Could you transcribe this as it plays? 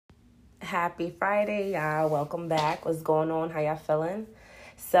Happy Friday, y'all. Welcome back. What's going on? How y'all feeling?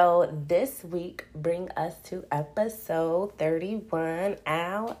 So this week bring us to episode 31.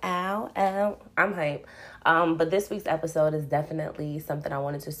 Ow, ow, ow. I'm hype. But this week's episode is definitely something I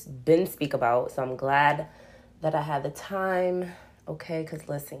wanted to speak about. So I'm glad that I had the time. Okay, because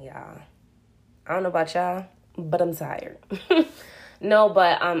listen, y'all. I don't know about y'all, but I'm tired. No,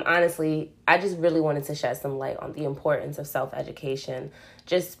 but honestly, I just really wanted to shed some light on the importance of self-education.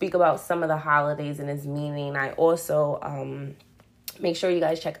 Just speak about some of the holidays and its meaning. I also make sure you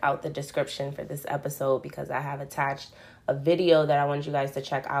guys check out the description for this episode because I have attached a video that I want you guys to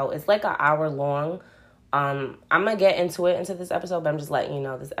check out. It's like an hour long. I'm going to get into this episode, but I'm just letting you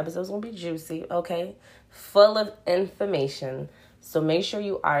know this episode's going to be juicy, okay? Full of information. So make sure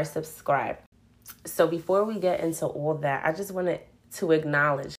you are subscribed. So before we get into all that, I just wanted to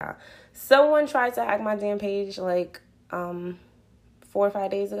acknowledge someone tried to hack my damn page like 4 or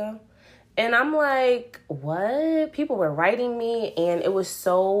 5 days ago. And I'm like, what? People were writing me and it was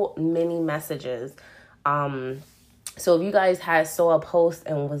so many messages. So if you guys saw a post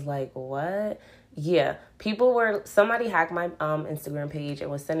and was like, what? Yeah, somebody hacked my Instagram page and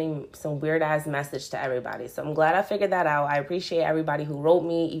was sending some weird ass message to everybody. So I'm glad I figured that out. I appreciate everybody who wrote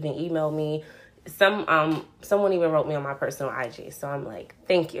me, even emailed me. Someone even wrote me on my personal IG. So I'm like,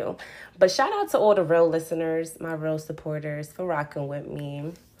 thank you. But shout out to all the real listeners, my real supporters for rocking with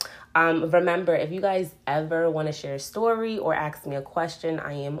me. Remember, if you guys ever want to share a story or ask me a question,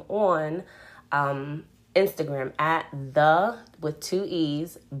 I am on Instagram at with 2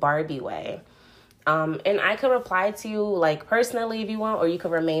 E's, Barbie Way. And I could reply to you like personally if you want, or you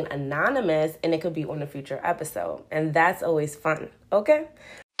could remain anonymous and it could be on a future episode. And that's always fun. Okay.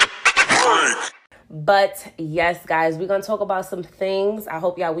 But yes, guys, we're going to talk about some things. I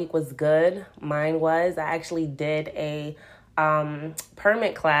hope y'all week was good. Mine was. I actually did a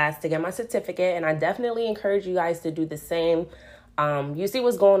permit class to get my certificate, and I definitely encourage you guys to do the same. You see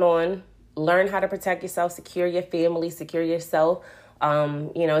what's going on. Learn how to protect yourself, secure your family, secure yourself.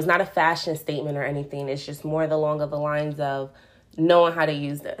 It's not a fashion statement or anything. It's just more along the lines of knowing how to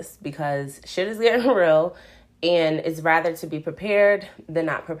use this because shit is getting real. And it's rather to be prepared than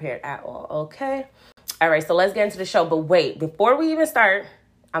not prepared at all, okay? All right, so let's get into the show. But wait, before we even start,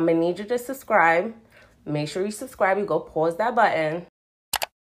 I'm going to need you to subscribe. Make sure you subscribe. You go pause that button.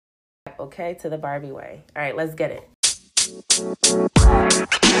 Okay, to the Barbie Way. All right, let's get it.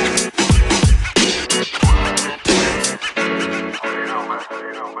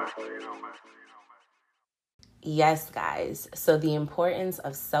 Yes, guys. So the importance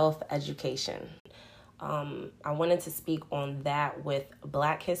of self-education. I wanted to speak on that with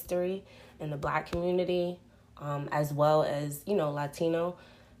Black history and the Black community, as well as, Latino,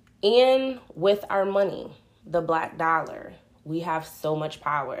 and with our money, the Black dollar. We have so much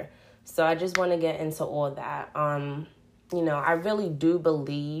power. So I just want to get into all that. I really do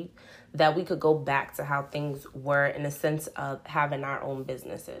believe that we could go back to how things were in a sense of having our own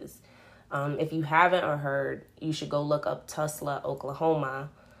businesses. If you haven't or heard, you should go look up Tulsa,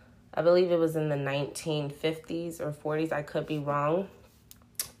 Oklahoma. I believe it was in the 1950s or 40s. I could be wrong.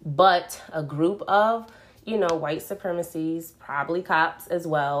 But a group of, white supremacies, probably cops as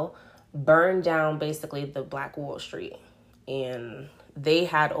well, burned down basically the Black Wall Street. And they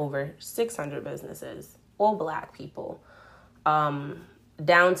had over 600 businesses, all Black people. Down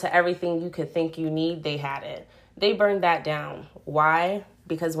to everything you could think you need, they had it. They burned that down. Why?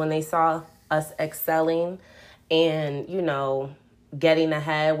 Because when they saw us excelling and, getting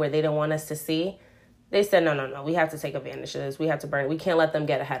ahead where they didn't want us to see, they said, no, we have to take advantage of this. We have to burn. We can't let them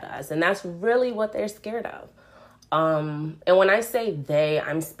get ahead of us. And that's really what they're scared of. And when I say they,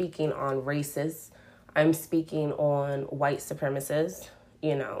 I'm speaking on racists. I'm speaking on white supremacists.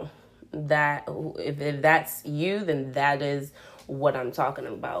 That if that's you, then that is what I'm talking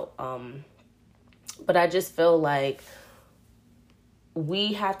about. But I just feel like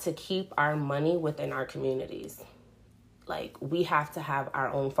we have to keep our money within our communities. Like, we have to have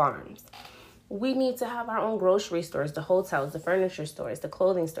our own farms. We need to have our own grocery stores, the hotels, the furniture stores, the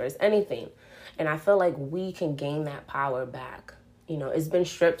clothing stores, anything. And I feel like we can gain that power back. It's been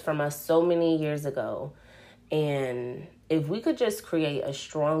stripped from us so many years ago. And if we could just create a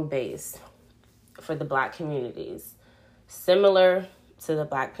strong base for the Black communities, similar to the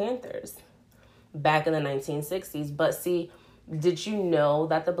Black Panthers back in the 1960s. But see, did you know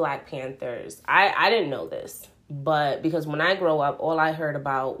that the Black Panthers, I didn't know this. But because when I grow up, all I heard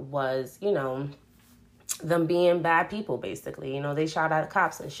about was, them being bad people, basically. They shot at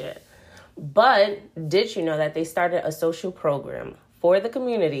cops and shit. But did you know that they started a social program for the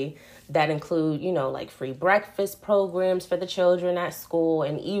community that include, like free breakfast programs for the children at school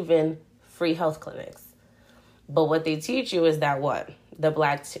and even free health clinics. But what they teach you is that what? The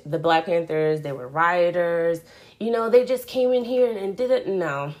Black Panthers, they were rioters. They just came in here and did it.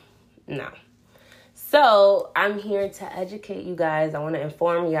 No. So I'm here to educate you guys. I want to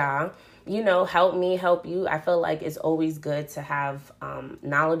inform y'all, help me, help you. I feel like it's always good to have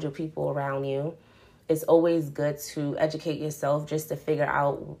knowledgeable people around you. It's always good to educate yourself just to figure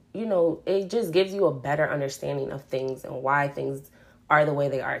out, it just gives you a better understanding of things and why things are the way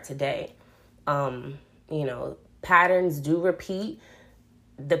they are today. Patterns do repeat.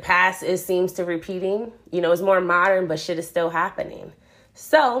 The past seems to repeating. It's more modern, but shit is still happening.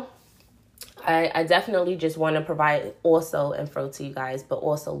 So I definitely just want to provide also info to you guys, but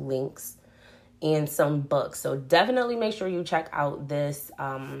also links and some books. So definitely make sure you check out this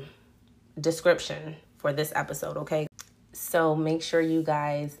description for this episode, okay? So make sure you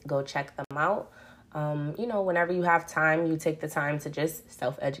guys go check them out. Whenever you have time, you take the time to just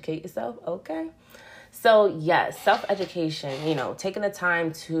self-educate yourself, okay? So yes, self-education, taking the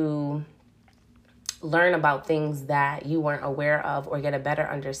time to learn about things that you weren't aware of or get a better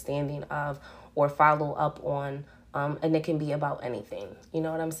understanding of or follow up on. And it can be about anything. You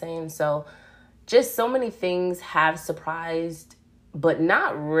know what I'm saying? So just so many things have surprised, but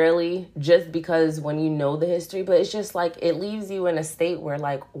not really just because when you know the history, but it's just like it leaves you in a state where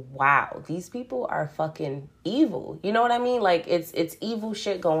like, wow, these people are fucking evil. You know what I mean? Like it's evil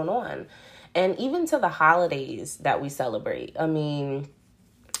shit going on. And even to the holidays that we celebrate,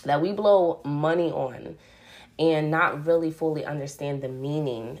 that we blow money on and not really fully understand the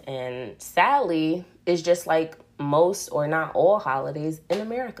meaning. And sadly, it's just like most or not all holidays in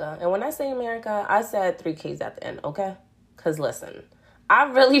America. And when I say America, I said 3 Ks at the end, okay? Because listen,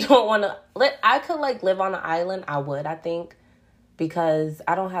 I really don't want to... I could live on an island. I would, I think. Because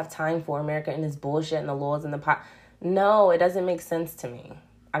I don't have time for America and this bullshit and the laws and the pot. No, it doesn't make sense to me.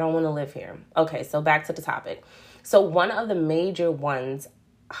 I don't want to live here. Okay, so back to the topic. So one of the major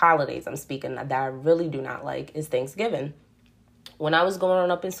holidays I'm speaking that I really do not like is Thanksgiving. When I was growing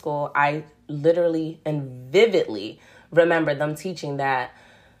up in school, I literally and vividly remember them teaching that,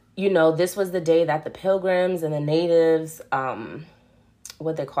 this was the day that the Pilgrims and the natives,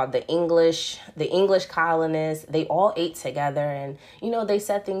 what they called the English colonists, they all ate together and, they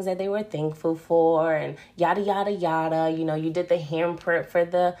said things that they were thankful for and yada, yada, yada. You did the handprint for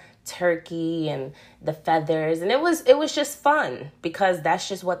the turkey and the feathers. And it was just fun because that's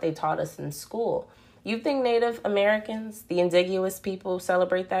just what they taught us in school. You think Native Americans, the indigenous people,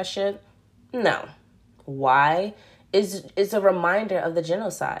 celebrate that shit? No. Why? It's a reminder of the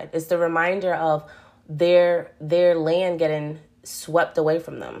genocide. It's the reminder of their land getting swept away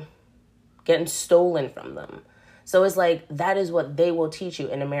from them, getting stolen from them. So it's like that is what they will teach you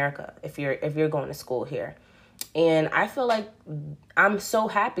in America if you're going to school here. And I feel like I'm so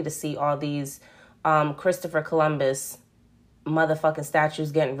happy to see all these Christopher Columbus motherfucking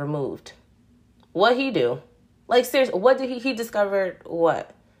statues getting removed. What'd he do? Like seriously, what did he discovered?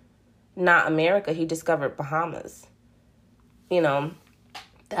 What? Not America. He discovered Bahamas.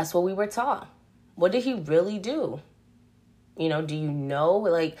 That's what we were taught. What did he really do? Do you know?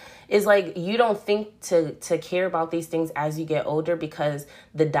 Like, it's like you don't think to care about these things as you get older because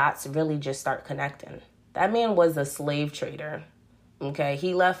the dots really just start connecting. That man was a slave trader. Okay,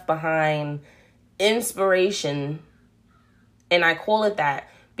 he left behind inspiration, and I call it that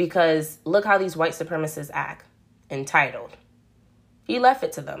because look how these white supremacists act, entitled. He left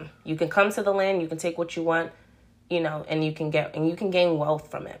it to them. You can come to the land, you can take what you want, and you can gain wealth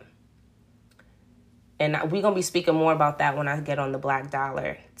from it. And we're going to be speaking more about that when I get on the Black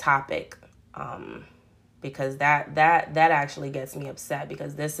Dollar topic, because that actually gets me upset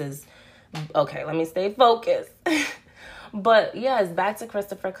because this is, okay, let me stay focused. But yeah, it's back to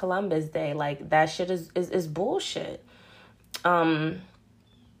Christopher Columbus Day. Like that shit is bullshit. And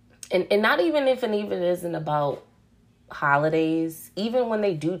not even if it even isn't about holidays, even when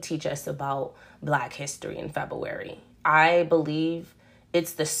they do teach us about Black history in February, I believe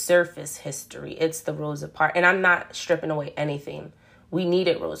it's the surface history. It's the Rosa Parks. And I'm not stripping away anything. We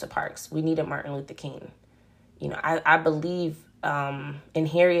needed Rosa Parks. We needed Martin Luther King. I believe in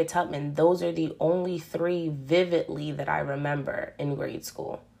Harriet Tubman, those are the only 3 vividly that I remember in grade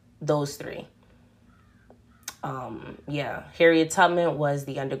school. Those 3. Harriet Tubman was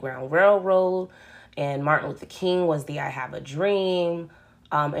the Underground Railroad, and Martin Luther King was the I Have a Dream,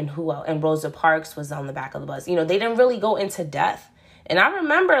 and who else? And Rosa Parks was on the back of the bus. They didn't really go into depth. And I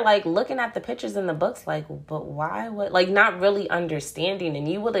remember looking at the pictures in the books but why? What? Not really understanding. And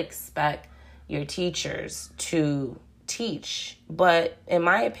you would expect your teachers to teach. But in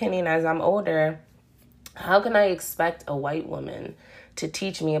my opinion, as I'm older, how can I expect a white woman to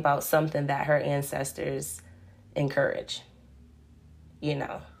teach me about something that her ancestors encourage. You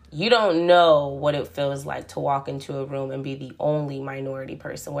know, you don't know what it feels like to walk into a room and be the only minority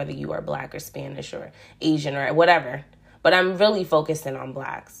person, whether you are Black or Spanish or Asian or whatever. But I'm really focusing on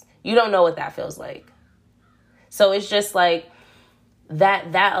Blacks. You don't know what that feels like. So it's just like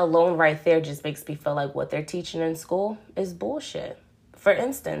that alone right there just makes me feel like what they're teaching in school is bullshit. For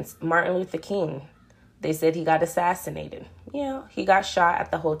instance, Martin Luther King, they said he got assassinated. Yeah, he got shot at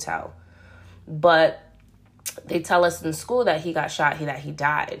the hotel. But they tell us in school that he got shot, that he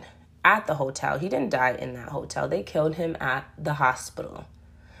died at the hotel. He didn't die in that hotel. They killed him at the hospital.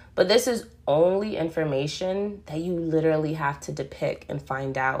 But this is only information that you literally have to depict and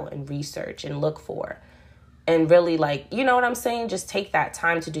find out and research and look for. And really, like, you know what I'm saying? Just take that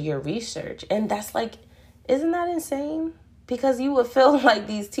time to do your research. And that's like, isn't that insane? Because you would feel like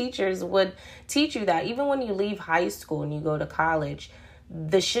these teachers would teach you that. Even when you leave high school and you go to college,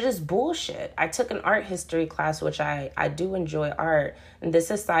 the shit is bullshit. I took an art history class, which I do enjoy art. And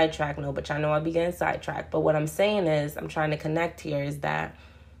this is sidetrack, no, but I know I began sidetrack. But what I'm saying is, I'm trying to connect here, is that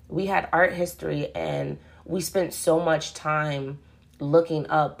we had art history and we spent so much time looking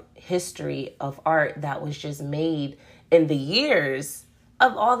up history of art that was just made in the years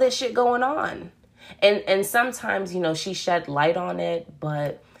of all this shit going on. And sometimes, you know, she shed light on it,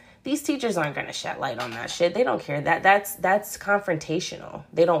 but these teachers aren't going to shed light on that shit. They don't care. That's confrontational.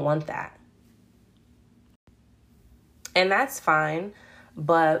 They don't want that. And that's fine.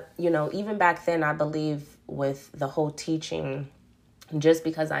 But, you know, even back then, I believe with the whole teaching, just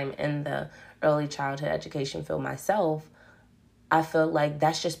because I'm in the early childhood education field myself, I feel like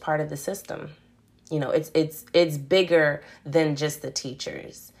that's just part of the system. You know, it's bigger than just the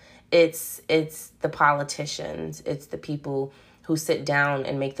teachers. It's the politicians. It's the people who sit down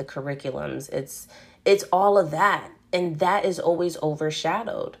and make the curriculums. It's all of that. And that is always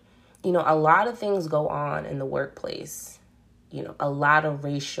overshadowed. You know, a lot of things go on in the workplace. You know, a lot of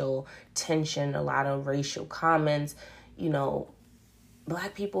racial tension, a lot of racial comments. You know,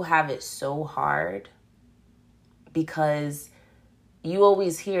 Black people have it so hard because you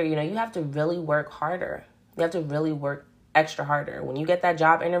always hear, you know, you have to really work harder. You have to really work extra harder. When you get that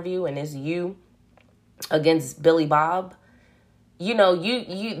job interview and it's you against Billy Bob, you know,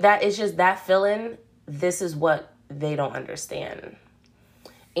 you that is just that feeling. This is what they don't understand.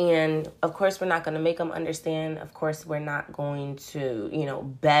 And of course, we're not going to make them understand. Of course, we're not going to, you know,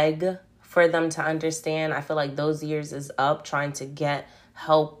 beg for them to understand. I feel like those years is up, trying to get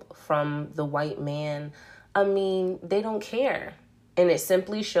help from the white man. I mean, they don't care. And it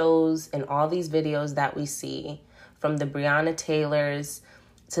simply shows in all these videos that we see, from the Breonna Taylors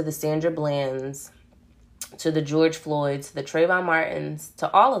to the Sandra Blands to the George Floyds, to the Trayvon Martins,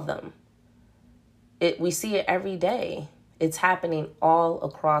 to all of them. We see it every day. It's happening all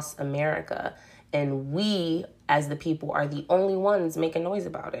across America. And we, as the people, are the only ones making noise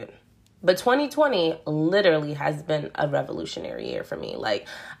about it. But 2020 literally has been a revolutionary year for me. Like,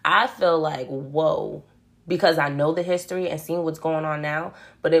 I feel like, whoa, because I know the history and seeing what's going on now.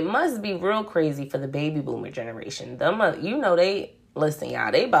 But it must be real crazy for the baby boomer generation. Them, you know, listen,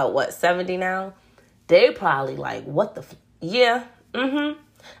 y'all, they about, 70 now? They probably like, what the, yeah,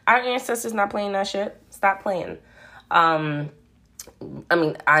 our ancestors not playing that shit. Stop playing. I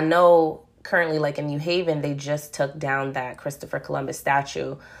mean, I know currently, like in New Haven, they just took down that Christopher Columbus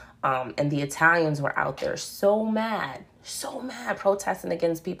statue. And the Italians were out there so mad, protesting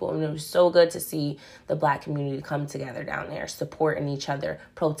against people. And it was so good to see the Black community come together down there, supporting each other,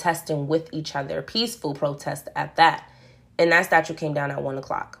 protesting with each other, peaceful protest at that. And that statue came down at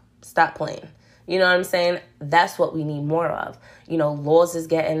 1:00. Stop playing. You know what I'm saying? That's what we need more of. You know, laws is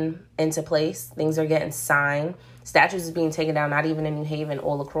getting into place. Things are getting signed. Statues is being taken down, not even in New Haven,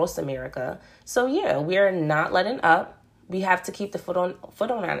 all across America. So yeah, we're not letting up. We have to keep the foot on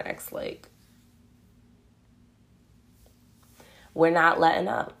our necks. Like, we're not letting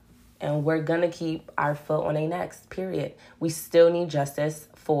up. And we're going to keep our foot on our necks, period. We still need justice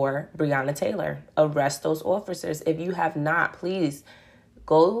for Breonna Taylor. Arrest those officers. If you have not, please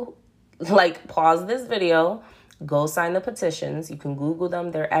go, pause this video. Go sign the petitions. You can Google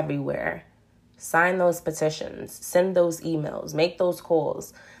them. They're everywhere. Sign those petitions. Send those emails. Make those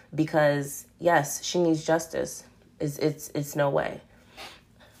calls. Because, yes, she needs justice. It's no way.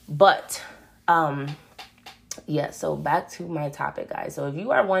 But, yeah, so back to my topic, guys. So if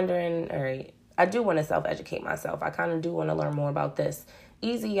you are wondering, all right, I do want to self-educate myself. I kind of do want to learn more about this.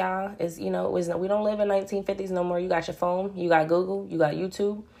 Easy, y'all. We don't live in 1950s no more. You got your phone. You got Google. You got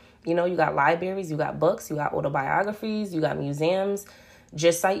YouTube. You know, you got libraries. You got books. You got autobiographies. You got museums.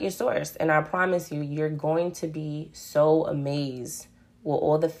 Just cite your source. And I promise you, you're going to be so amazed with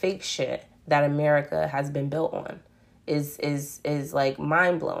all the fake shit that America has been built on is like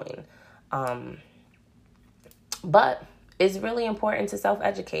mind-blowing. But it's really important to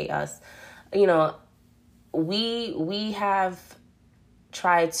self-educate us. You know, we have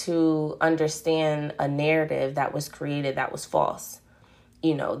tried to understand a narrative that was created that was false.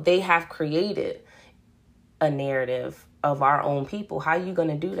 You know, they have created a narrative of our own people. How are you going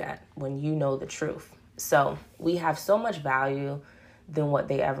to do that when you know the truth? So we have so much value than what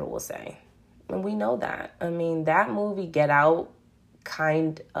they ever will say. And we know that. I mean, that movie Get Out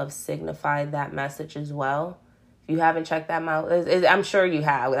kind of signified that message as well. If you haven't checked that out, I'm sure you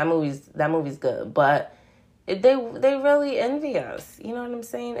have. That movie's good, but they really envy us. You know what I'm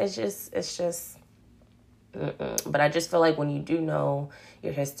saying? It's just. But I just feel like when you do know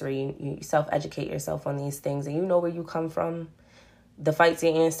your history, you self-educate yourself on these things, and you know where you come from, the fights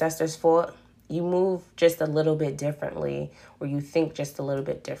your ancestors fought, you move just a little bit differently, or you think just a little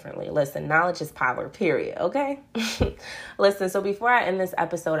bit differently. Listen, knowledge is power, period, okay? Listen, so before I end this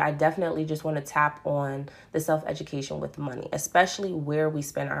episode, I definitely just want to tap on the self-education with money, especially where we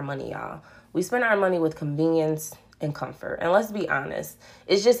spend our money, y'all. We spend our money with convenience and comfort. And let's be honest,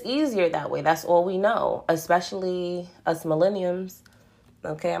 it's just easier that way. That's all we know, especially us millenniums.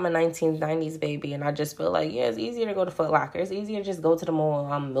 Okay, I'm a 1990s baby, and I just feel like, yeah, it's easier to go to Foot Locker. It's easier to just go to the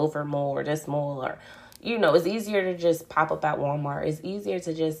mall, Milford Mall or this mall, or, you know, it's easier to just pop up at Walmart. It's easier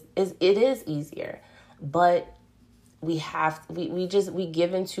to just, it is easier. But we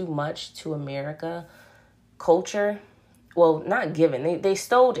give in too much to America culture. Well, not given. They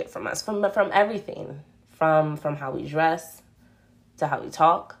stole it from us, from everything. From how we dress to how we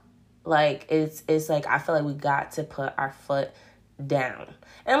talk. Like, it's like, I feel like we got to put our foot down.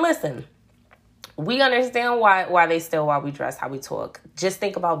 And listen, we understand why they steal, why we dress, how we talk. Just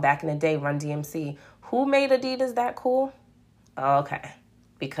think about back in the day, Run DMC. Who made Adidas that cool? Okay.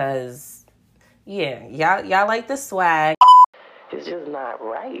 Because, yeah, y'all like the swag. It's just not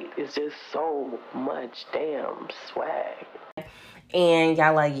right. It's just so much damn swag. And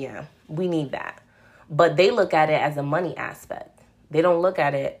y'all like, yeah, we need that. But they look at it as a money aspect. They don't look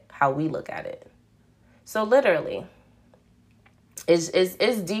at it how we look at it. So literally,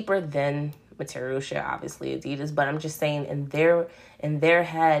 it's deeper than material shit, obviously, Adidas. But I'm just saying, in their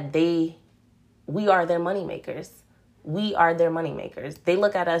head, we are their money makers. We are their money makers. They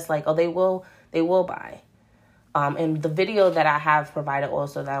look at us like, oh, they will buy. And the video that I have provided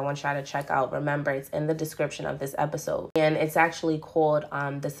also that I want y'all to check out, remember, it's in the description of this episode. And it's actually called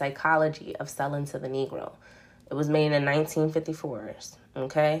The Psychology of Selling to the Negro. It was made in 1954,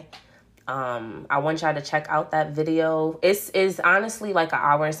 okay? I want y'all to check out that video. It's honestly like an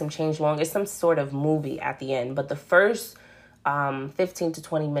hour and some change long. It's some sort of movie at the end. But the first 15 to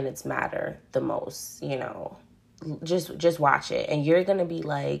 20 minutes matter the most, you know. Just watch it. And you're going to be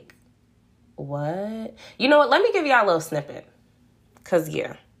like, what? You know what? Let me give y'all a little snippet. Because,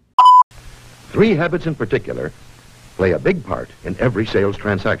 yeah. 3 habits in particular play a big part in every sales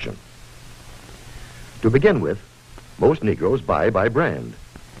transaction. To begin with, most Negroes buy by brand.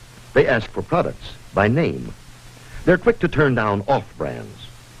 They ask for products by name. They're quick to turn down off-brands.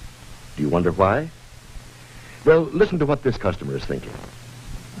 Do you wonder why? Well, listen to what this customer is thinking.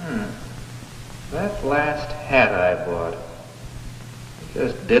 That last hat I bought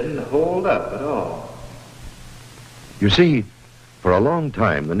just didn't hold up at all. You see, for a long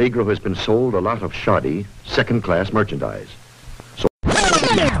time, the Negro has been sold a lot of shoddy, second-class merchandise. So,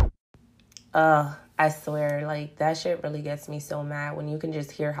 I swear, like, that shit really gets me so mad when you can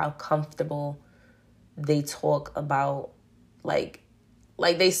just hear how comfortable they talk about, like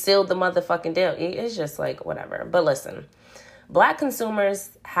they sealed the motherfucking deal. It's just like, whatever. But listen, Black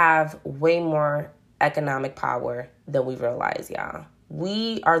consumers have way more economic power than we realize, y'all.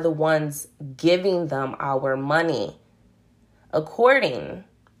 We are the ones giving them our money. According,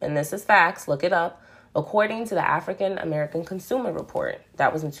 and this is facts, look it up, according to the African American Consumer Report,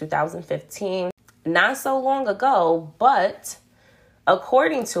 that was in 2015, not so long ago, but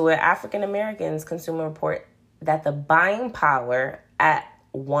according to it, African Americans Consumer Report, that the buying power at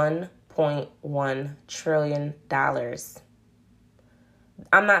 $1.1 trillion.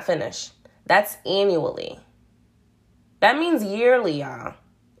 I'm not finished. That's annually. That means yearly, y'all.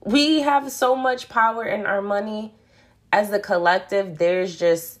 We have so much power in our money. As a collective, there's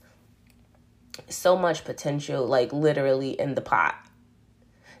just so much potential, like literally in the pot,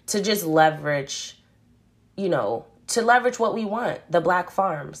 to just leverage, you know, to leverage what we want. The Black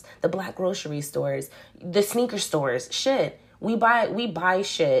farms, the Black grocery stores, the sneaker stores, shit. We buy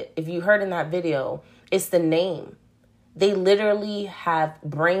shit. If you heard in that video, it's the name. They literally have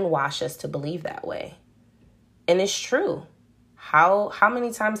brainwashed us to believe that way. And it's true. How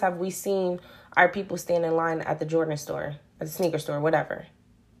many times have we seen our people stand in line at the Jordan store, at the sneaker store, whatever?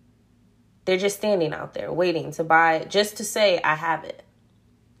 They're just standing out there waiting to buy, just to say, I have it.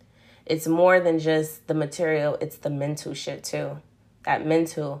 It's more than just the material. It's the mental shit too. That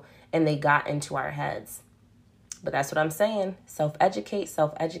mental, and they got into our heads. But that's what I'm saying. Self-educate,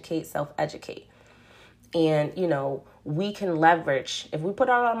 self-educate, self-educate. And, you know, we can leverage, if we put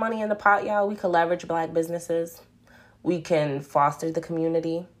all our money in the pot, y'all, we can leverage Black businesses. We can foster the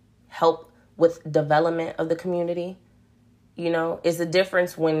community, help with development of the community. You know, it's a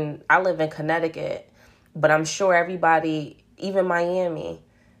difference when I live in Connecticut, but I'm sure everybody, even Miami,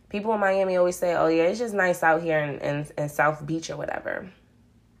 people in Miami always say, oh yeah, it's just nice out here in South Beach or whatever.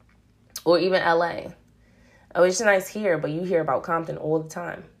 Or even LA. Oh, it's just nice here, but you hear about Compton all the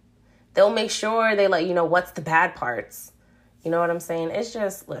time. They'll make sure they let you know what's the bad parts. You know what I'm saying? It's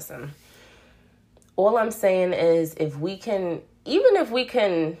just, listen, all I'm saying is if we can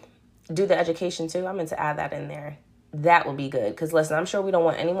do the education too, I'm going to add that in there. That would be good. Because listen, I'm sure we don't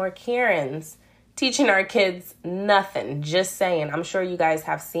want any more Karens teaching our kids nothing. Just saying. I'm sure you guys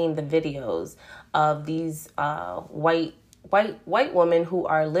have seen the videos of these white women who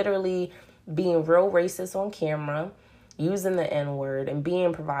are literally being real racist on camera, using the N-word and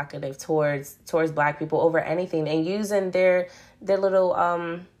being provocative towards Black people over anything, and using their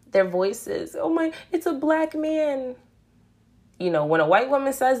little their voices. Oh my, it's a Black man. You know, when a white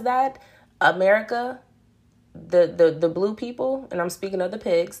woman says that, America, the blue people, and I'm speaking of the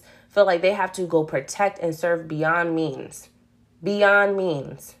pigs, feel like they have to go protect and serve beyond means. Beyond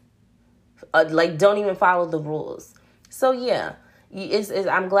means. Like, don't even follow the rules. So, yeah,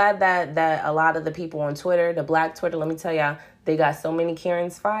 I'm glad that a lot of the people on Twitter, the Black Twitter, let me tell y'all, they got so many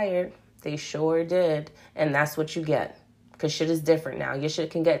Karens fired. They sure did. And that's what you get. Because shit is different now. Your shit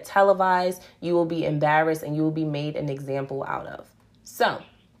can get televised. You will be embarrassed and you will be made an example out of. So,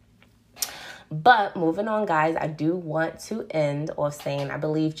 but moving on, guys, I do want to end off saying I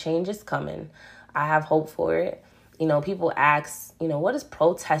believe change is coming. I have hope for it. You know, people ask, you know, what does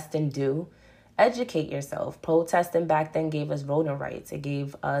protesting do? Educate yourself. Protesting back then gave us voting rights. It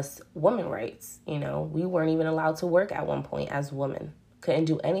gave us women rights. You know, we weren't even allowed to work at one point as women. Couldn't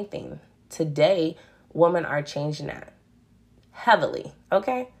do anything. Today, women are changing that. Heavily,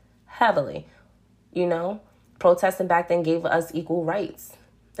 okay? Heavily. You know, protesting back then gave us equal rights.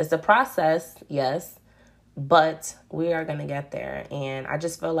 It's a process, yes, but we are going to get there. And I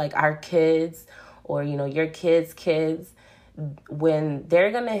just feel like our kids, or, you know, your kids, when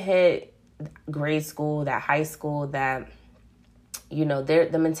they're going to hit grade school, that high school, that, you know,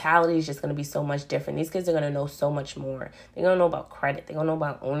 the mentality is just going to be so much different. These kids are going to know so much more. They're going to know about credit. They're going to know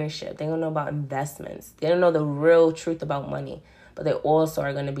about ownership. They're going to know about investments. They're going to know the real truth about money. But they also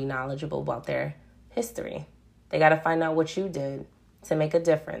are going to be knowledgeable about their history. They got to find out what you did to make a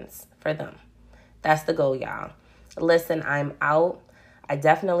difference for them. That's the goal, y'all. Listen, I'm out. I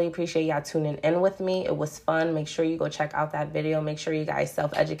definitely appreciate y'all tuning in with me. It was fun. Make sure you go check out that video. Make sure you guys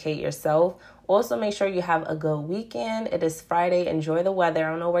self-educate yourself. Also, make sure you have a good weekend. It is Friday. Enjoy the weather.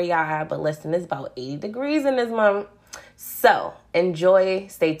 I don't know where y'all are, but listen, it's about 80 degrees in this month. So enjoy.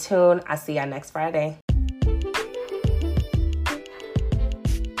 Stay tuned. I'll see y'all next Friday.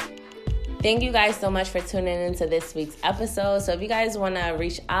 Thank you guys so much for tuning into this week's episode. So if you guys want to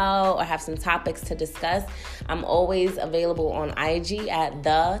reach out or have some topics to discuss, I'm always available on IG at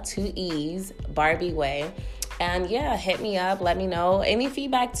the2Es Barbie Way. And yeah, hit me up. Let me know any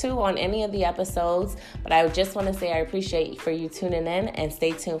feedback too on any of the episodes. But I just want to say I appreciate for you tuning in, and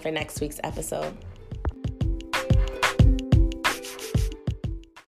stay tuned for next week's episode.